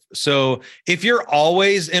forth. So if you're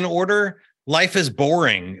always in order, life is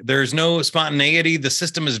boring. There's no spontaneity. The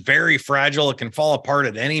system is very fragile. It can fall apart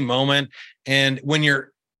at any moment. And when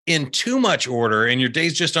you're in too much order and your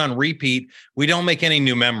day's just on repeat, we don't make any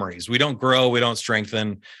new memories. We don't grow. We don't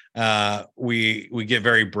strengthen. We get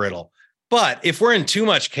very brittle. But if we're in too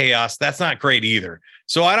much chaos, that's not great either.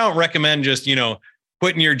 So I don't recommend just,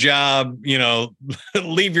 quitting your job,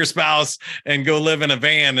 leave your spouse and go live in a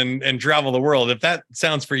van and travel the world. If that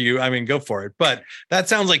sounds for you, I mean, go for it. But that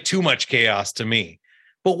sounds like too much chaos to me.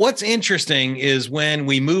 But what's interesting is when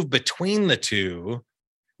we move between the two,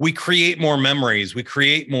 we create more memories. We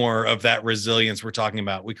create more of that resilience we're talking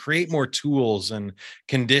about. We create more tools and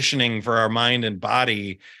conditioning for our mind and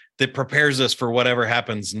body that prepares us for whatever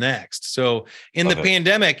happens next. So in the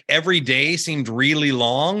pandemic, every day seemed really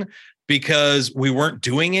long because we weren't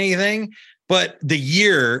doing anything. But the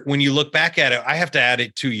year, when you look back at it, I have to add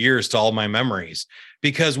it 2 years to all my memories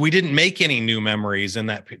because we didn't make any new memories in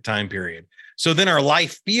that time period. So then our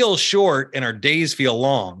life feels short and our days feel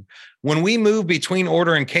long. When we move between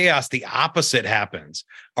order and chaos, the opposite happens.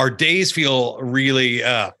 Our days feel really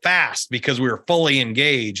fast because we were fully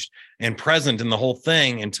engaged and present in the whole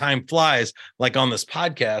thing, and time flies like on this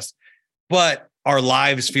podcast. But our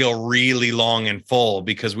lives feel really long and full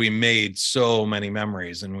because we made so many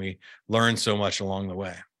memories and we learned so much along the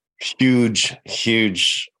way. Huge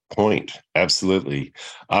point. Absolutely.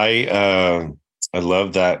 I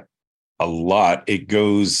love that a lot. It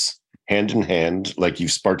goes hand in hand. Like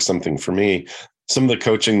you've sparked something for me. Some of the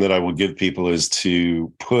coaching that I will give people is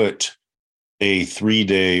to put a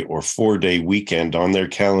 3-day or 4-day weekend on their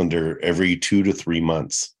calendar every 2 to 3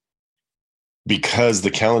 months. Because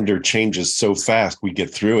the calendar changes so fast, we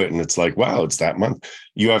get through it and it's like, wow, it's that month.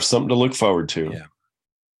 You have something to look forward to.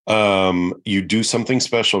 Yeah. You do something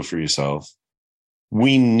special for yourself.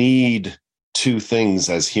 We need 2 things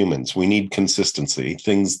as humans. We need consistency,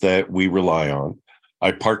 things that we rely on.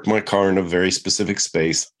 I parked my car in a very specific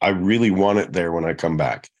space. I really want it there when I come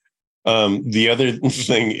back. The other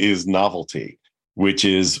thing is novelty, which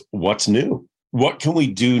is what's new. What can we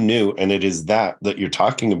do new? And it is that you're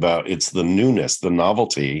talking about. It's the newness, the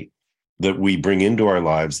novelty that we bring into our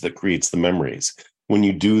lives that creates the memories. When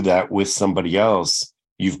you do that with somebody else,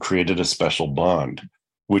 you've created a special bond,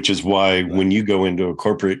 which is why when you go into a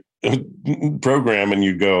corporate program and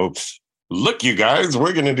you go, look, you guys,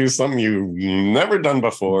 we're going to do something you've never done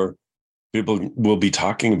before. People will be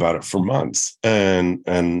talking about it for months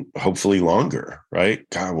and hopefully longer, right?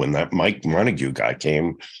 God, when that Mike Montague guy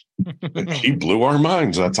came, he blew our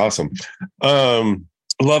minds. That's awesome.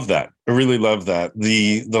 Love that. I really love that.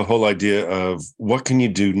 The whole idea of what can you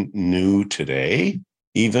do new today,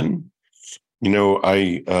 even,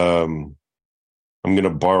 I'm going to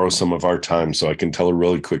borrow some of our time so I can tell a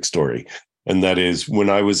really quick story. And that is when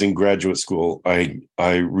I was in graduate school, I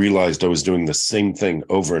realized I was doing the same thing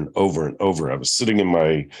over and over and over. I was sitting at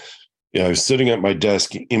my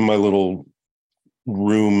desk in my little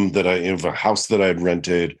room of a house that I had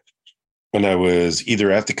rented. And I was either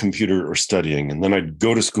at the computer or studying. And then I'd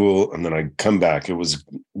go to school and then I'd come back.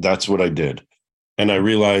 That's what I did. And I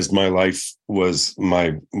realized my life was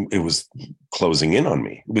closing in on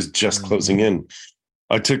me. It was just closing in.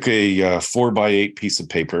 I took a 4x8 piece of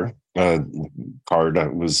paper card. I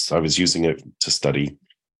was using it to study.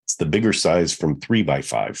 It's the bigger size from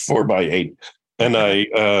 3x5, 4x8. And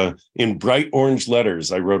I, in bright orange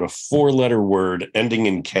letters, I wrote a 4-letter word ending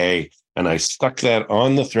in K, and I stuck that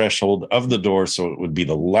on the threshold of the door so it would be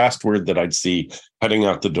the last word that I'd see heading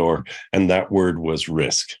out the door. And that word was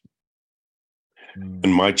risk.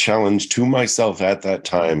 And my challenge to myself at that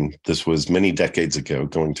time, this was many decades ago,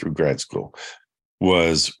 going through grad school,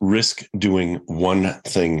 was risk doing one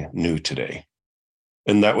thing new today.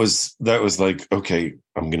 And that was like, okay,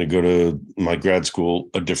 I'm going to go to my grad school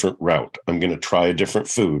a different route. I'm going to try a different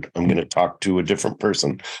food. I'm going to talk to a different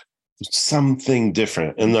person, something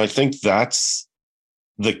different. And I think that's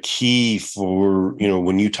the key for,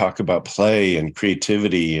 when you talk about play and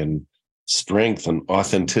creativity and strength and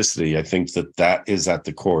authenticity, I think that is at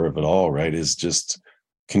the core of it all, right? Is just,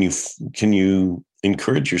 can you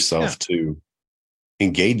encourage yourself to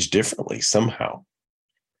engage differently somehow?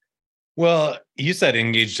 Well, you said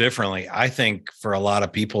engage differently. I think for a lot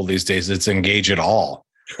of people these days, it's engage at all.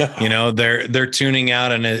 They're tuning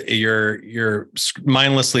out and you're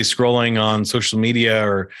mindlessly scrolling on social media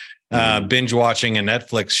or binge watching a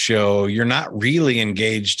Netflix show. You're not really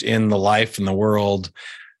engaged in the life and the world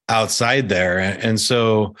outside there. And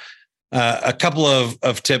so a couple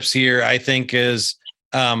of tips here, I think, is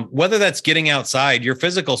whether that's getting outside, your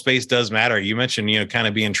physical space does matter. You mentioned, kind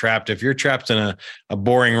of being trapped. If you're trapped in a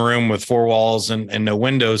boring room with 4 walls and no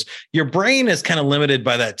windows, your brain is kind of limited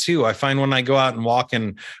by that too. I find when I go out and walk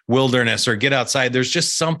in wilderness or get outside, there's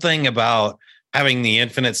just something about having the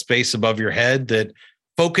infinite space above your head that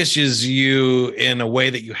focuses you in a way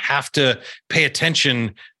that you have to pay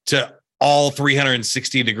attention to all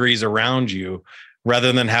 360 degrees around you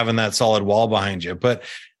rather than having that solid wall behind you. But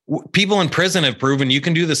people in prison have proven you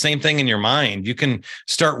can do the same thing in your mind. You can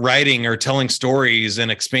start writing or telling stories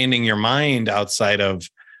and expanding your mind outside of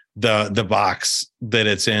the box that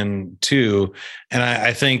it's in too. And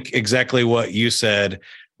I think exactly what you said,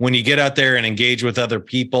 when you get out there and engage with other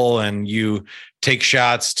people and you take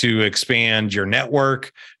shots to expand your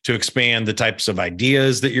network, to expand the types of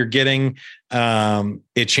ideas that you're getting,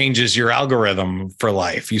 it changes your algorithm for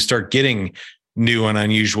life. You start getting new and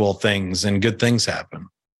unusual things, and good things happen.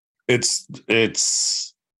 It's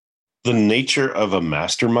the nature of a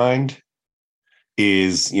mastermind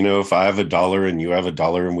is, if I have $1 and you have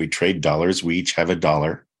 $1 and we trade dollars, we each have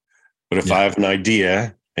 $1. But if I have an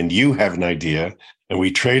idea and you have an idea and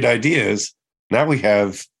we trade ideas, now we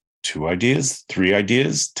have 2 ideas, 3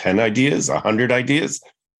 ideas, 10 ideas, 100 ideas,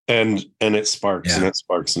 and it sparks and it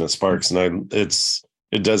sparks and it sparks. And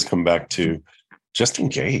it does come back to just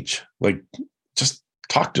engage, like just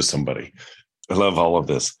talk to somebody. I love all of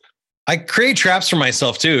this. I create traps for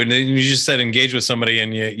myself too. And you just said engage with somebody,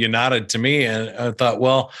 and you nodded to me, and I thought,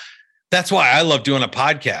 well, that's why I love doing a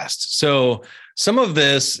podcast. So some of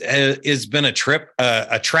this has been a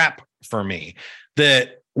trap for me,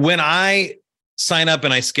 that when I sign up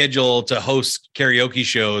and I schedule to host karaoke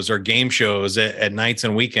shows or game shows at nights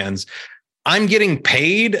and weekends, I'm getting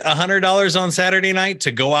paid $100 on Saturday night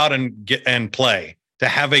to go out and play, to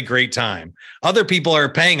have a great time. Other people are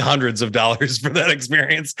paying hundreds of dollars for that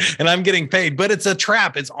experience, and I'm getting paid, but it's a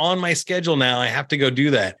trap. It's on my schedule now. I have to go do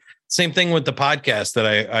that. Same thing with the podcast that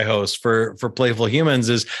I host for Playful Humans,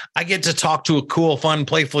 is I get to talk to a cool, fun,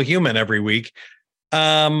 playful human every week.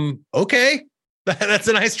 Okay. That's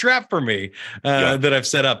a nice trap for me that I've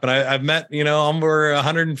set up. And I've met, over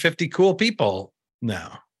 150 cool people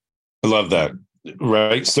now. I love that.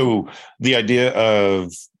 Right. So the idea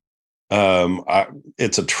of,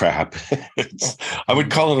 it's a trap. I would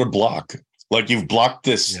call it a block. Like, you've blocked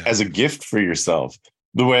this as a gift for yourself.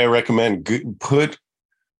 The way I recommend, put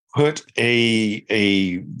a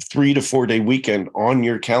 3 to 4 day weekend on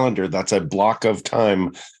your calendar. That's a block of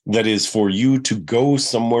time that is for you to go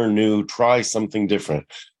somewhere new, try something different.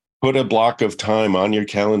 Put a block of time on your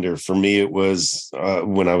calendar. For me, it was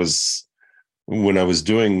when I was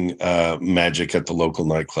doing magic at the local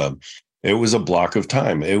nightclub. It was a block of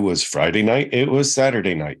time. It was Friday night. It was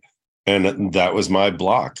Saturday night. And that was my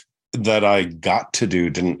block that I got to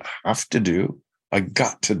do, didn't have to do. I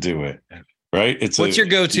got to do it. Right. What's your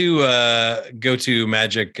go-to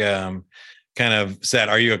magic kind of set?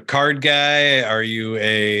 Are you a card guy? Are you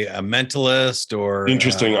a mentalist? Or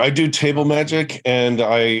interesting? I do table magic, and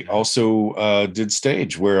I also did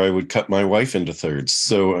stage, where I would cut my wife into thirds.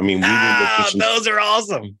 So I mean, those are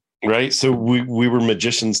awesome. Right. So we were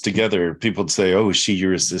magicians together. People would say, "Oh, is she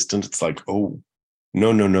your assistant?" It's like, oh,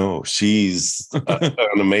 no. She's an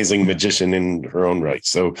amazing magician in her own right.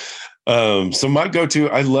 So my go-to,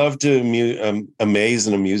 I love to amaze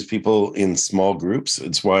and amuse people in small groups.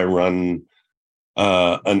 It's why I run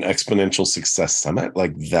an exponential success summit.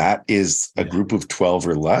 Like, that is a group of 12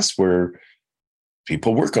 or less, where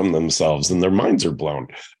people work on themselves and their minds are blown.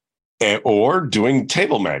 Or doing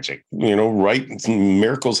table magic, right?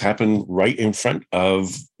 Miracles happen right in front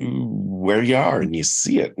of where you are, and you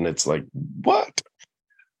see it, and it's like, what?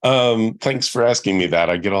 Thanks for asking me that.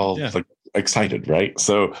 I get all excited, right?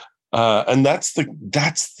 So, and that's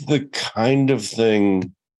the kind of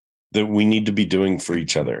thing that we need to be doing for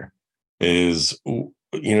each other. Is,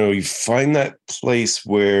 you find that place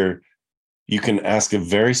where you can ask a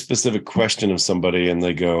very specific question of somebody, and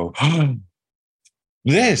they go,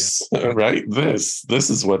 this, right? This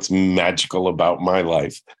is what's magical about my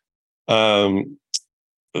life.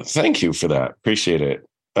 Thank you for that. Appreciate it.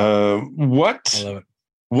 I love it.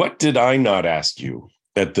 What did I not ask you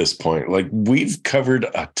at this point? Like, we've covered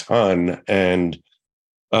a ton, and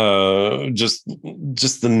just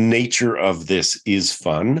the nature of this is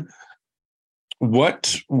fun.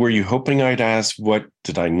 What were you hoping I'd ask? What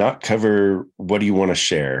did I not cover? What do you want to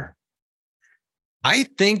share? I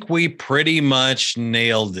think we pretty much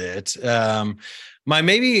nailed it.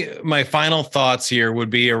 My final thoughts here would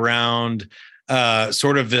be around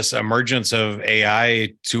sort of this emergence of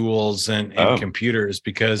AI tools and computers,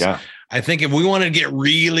 because I think if we want to get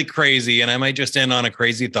really crazy, and I might just end on a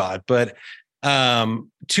crazy thought, but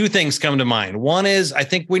 2 things come to mind. One is, I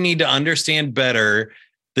think we need to understand better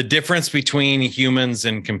the difference between humans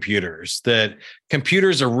and computers. That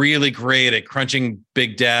computers are really great at crunching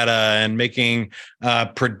big data and making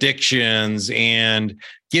predictions and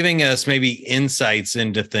giving us maybe insights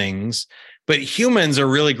into things. But humans are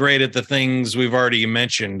really great at the things we've already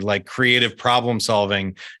mentioned, like creative problem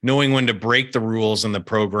solving, knowing when to break the rules in the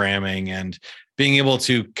programming, and being able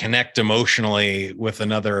to connect emotionally with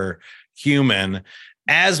another human.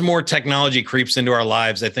 As more technology creeps into our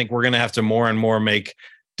lives, I think we're going to have to more and more make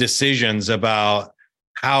decisions about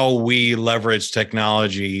how we leverage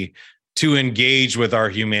technology to engage with our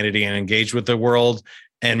humanity and engage with the world,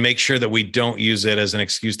 and make sure that we don't use it as an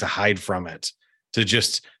excuse to hide from it, to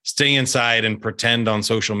just stay inside and pretend on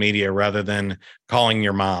social media rather than calling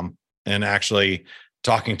your mom and actually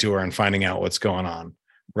talking to her and finding out what's going on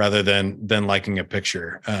rather than liking a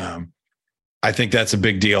picture. I think that's a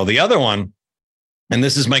big deal. The other one, and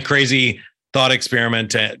this is my crazy thought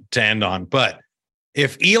experiment to end on, but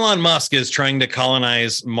if Elon Musk is trying to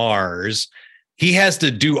colonize Mars, he has to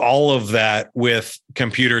do all of that with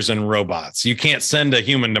computers and robots. You can't send a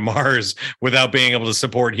human to Mars without being able to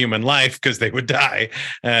support human life, because they would die.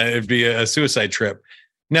 It'd be a suicide trip.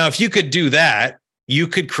 Now, if you could do that, you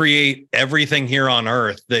could create everything here on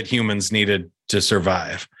Earth that humans needed to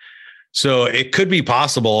survive. So it could be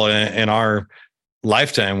possible in our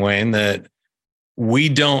lifetime, Wayne, that we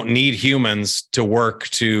don't need humans to work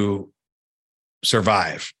to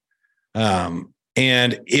survive.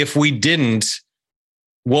 And if we didn't,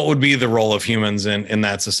 what would be the role of humans in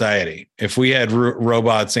that society? If we had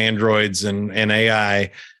robots, androids, and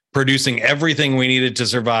AI producing everything we needed to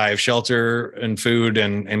survive, shelter and food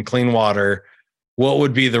and clean water, what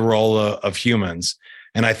would be the role of humans?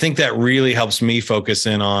 And I think that really helps me focus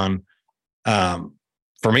in on,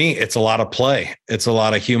 for me, it's a lot of play. It's a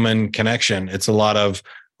lot of human connection. It's a lot of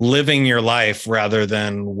living your life rather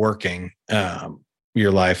than working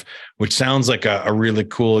your life, which sounds like a really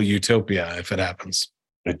cool utopia if it happens.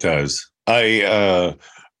 It does. So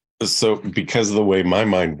because of the way my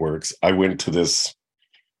mind works, I went to this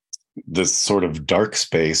sort of dark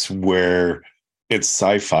space where it's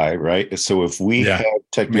sci-fi, right? So if we have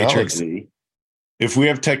technology, Matrix. If we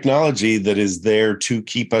have technology that is there to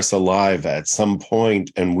keep us alive at some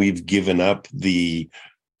point, and we've given up the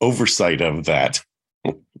oversight of that,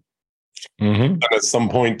 and at some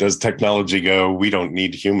point does technology go, we don't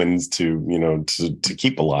need humans to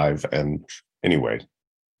keep alive? And anyway,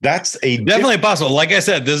 that's definitely possible. Like I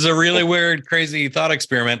said, this is a really weird, crazy thought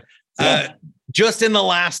experiment. Just in the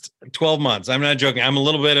last 12 months, I'm not joking, I'm a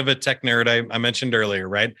little bit of a tech nerd. I mentioned earlier,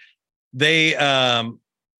 right? They,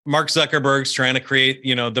 Mark Zuckerberg's trying to create,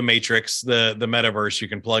 the Matrix, the metaverse you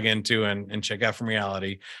can plug into and check out from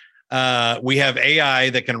reality. We have AI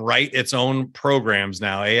that can write its own programs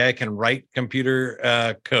now. AI can write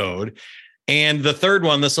computer code. And the third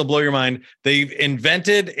one, this will blow your mind. They've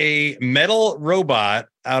invented a metal robot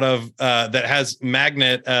out of that has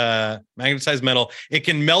magnetized metal. It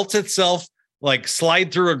can melt itself, like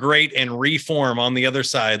slide through a grate and reform on the other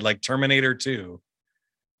side, like Terminator 2.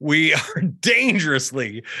 We are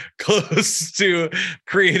dangerously close to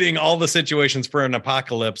creating all the situations for an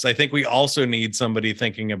apocalypse. I think we also need somebody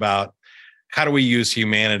thinking about, how do we use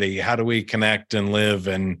humanity? How do we connect and live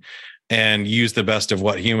and use the best of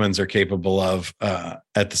what humans are capable of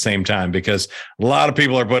at the same time? Because a lot of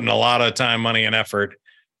people are putting a lot of time, money, and effort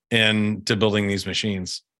into building these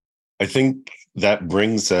machines. I think that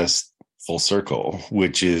brings us full circle,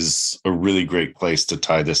 which is a really great place to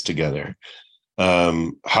tie this together.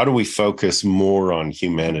 How do we focus more on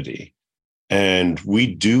humanity? And we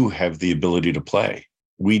do have the ability to play.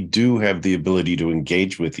 We do have the ability to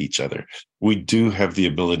engage with each other. We do have the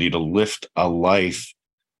ability to lift a life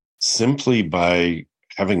simply by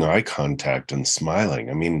having eye contact and smiling.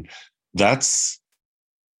 I mean, that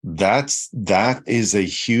is a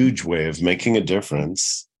huge way of making a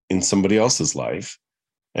difference in somebody else's life.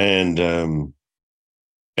 And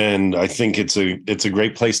I think it's a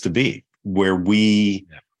great place to be, where we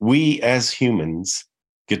as humans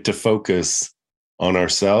get to focus on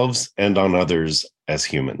ourselves and on others as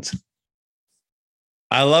humans.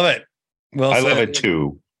 I love it. Well, I love it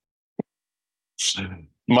too.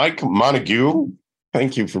 Mike Montague,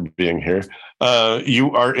 thank you for being here.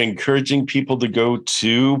 You are encouraging people to go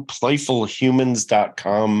to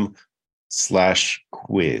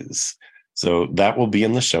playfulhumans.com/quiz. So that will be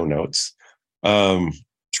in the show notes.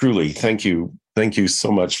 Truly, thank you. Thank you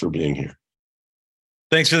so much for being here.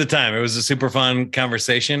 Thanks for the time. It was a super fun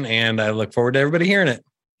conversation, and I look forward to everybody hearing it.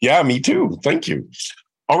 Yeah, me too. Thank you.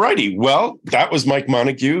 All righty. Well, that was Mike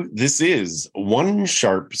Montague. This is One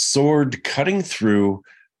Sharp Sword, cutting through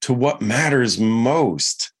to what matters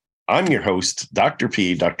most. I'm your host, Dr.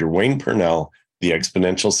 P, Dr. Wayne Purnell, the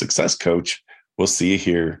Exponential Success Coach. We'll see you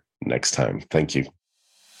here next time. Thank you.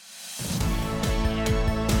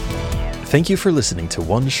 Thank you for listening to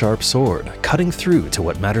One Sharp Sword, cutting through to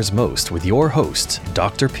what matters most with your host,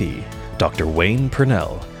 Dr. P, Dr. Wayne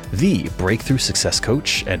Purnell, the Breakthrough Success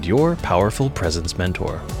Coach and your Powerful Presence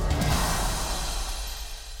Mentor.